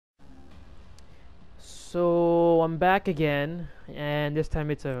I'm back again, and this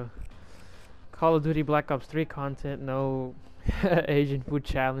time it's a Call of Duty Black Ops 3 content, no Asian food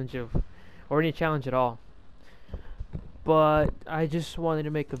challenge or any challenge at all. But I just wanted to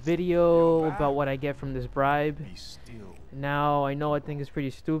make a video about what I get from this bribe. Now, I know I think it's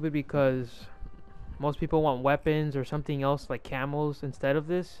pretty stupid because most people want weapons or something else like camels instead of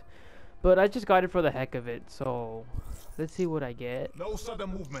this. But I just got it for the heck of it, so let's see what I get. No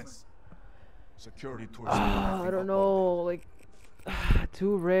sudden movements. Security tours. I don't know, like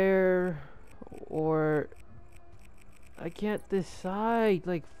too rare, or I can't decide.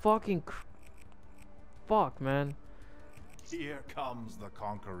 Like fuck, man. Here comes the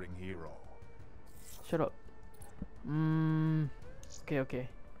conquering hero. Shut up. Okay.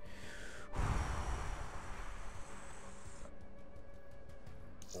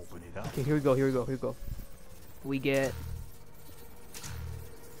 Open it up. Okay, here we go. We get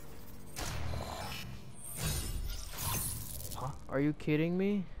Are you kidding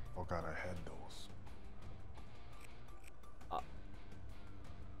me? Forgot I had those.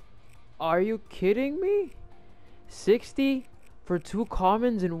 Are you kidding me? 60 for 2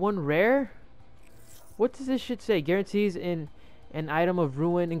 commons and 1 rare? What does this shit say? Guarantees in an item of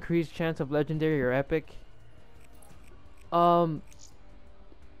ruin, increased chance of legendary or epic. What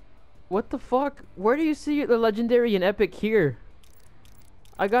the fuck? Where do you see the legendary and epic here?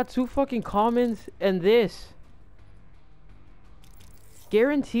 I got 2 fucking commons and this.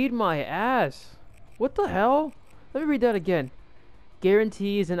 Guaranteed my ass. What the hell? Let me read that again.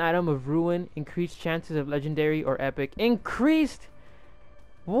 Guarantees an item of ruin, increased chances of legendary or epic. Increased?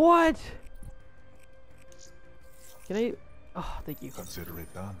 What? Can I? Oh, thank you. Consider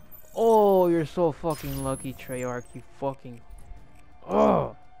it done. Oh, you're so fucking lucky, Treyarch. You fucking.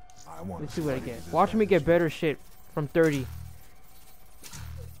 Oh. Let's see what I get. Watch me get better shit from 30.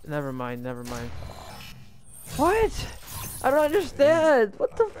 Never mind. What? I don't understand.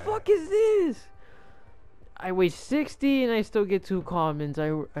 What the fuck is this? I waste 60 and I still get 2 commons.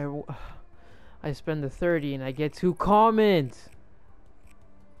 I spend the 30 and I get 2 commons.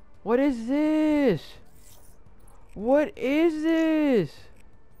 What is this? What is this?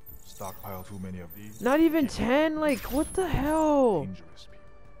 Stockpile too many of these. Not even 10? Like, what the hell? Dangerous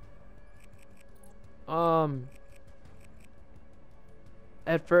people.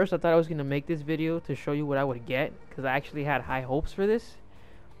 At first I thought I was gonna make this video to show you what I would get, because I actually had high hopes for this.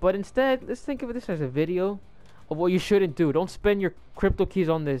 But instead, let's think of this as a video of what you shouldn't do. Don't spend your crypto keys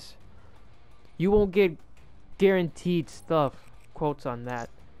on this. You won't get guaranteed stuff. Quotes on that.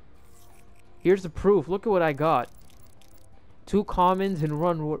 Here's the proof. Look at what I got. 2 commons and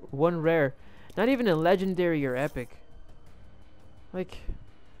 1 rare. Not even a legendary or epic. Like,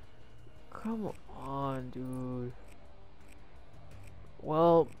 come on, dude.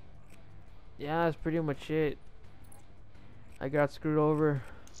 Well, yeah, that's pretty much it. I got screwed over.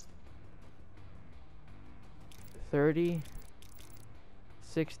 30,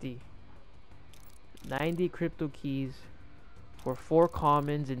 60, 90 crypto keys for 4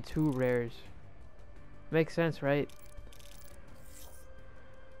 commons and 2 rares. Makes sense, right?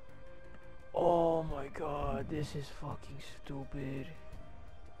 Oh my god, this is fucking stupid.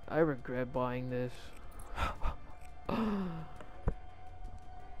 I regret buying this.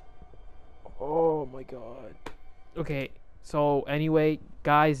 Oh my god. Okay, so anyway,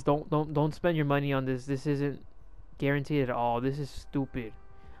 guys, don't spend your money on this. This isn't guaranteed at all. This is stupid.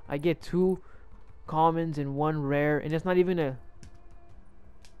 I get 2 commons and 1 rare, and it's not even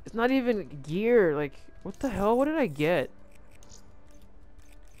gear. Like, what the hell? What did I get?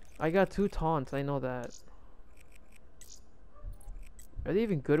 I got 2 taunts, I know that. Are they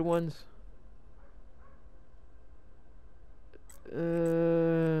even good ones?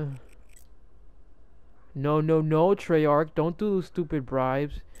 No, Treyarch, don't do those stupid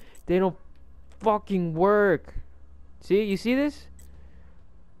bribes. They don't fucking work. See, you see this?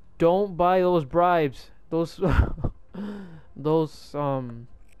 Don't buy those bribes. Those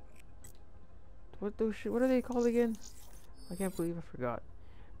what are they called again? I can't believe I forgot.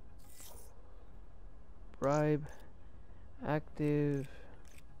 Bribe active.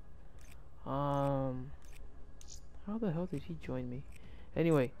 How the hell did he join me?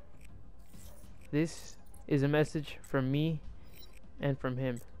 Anyway, this is a message from me and from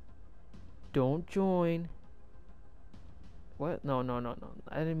him. Don't join. What? No.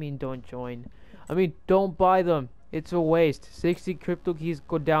 I didn't mean don't join. I mean don't buy them. It's a waste. 60 crypto keys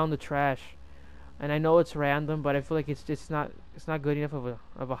go down the trash. And I know it's random, but I feel like it's not good enough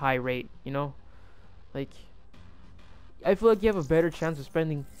of a high rate, you know? Like, I feel like you have a better chance of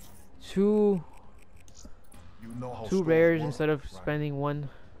spending 2 rares instead of spending 1,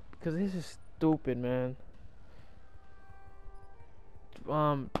 because this is stupid, man.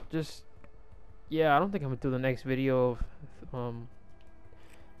 just yeah, I don't think I'm gonna do the next video of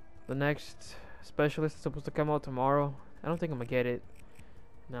the next specialist is supposed to come out tomorrow. I don't think I'm gonna get it.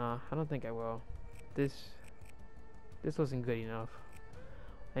 Nah, I don't think I will. This wasn't good enough.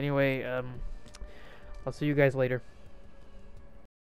 Anyway, I'll see you guys later.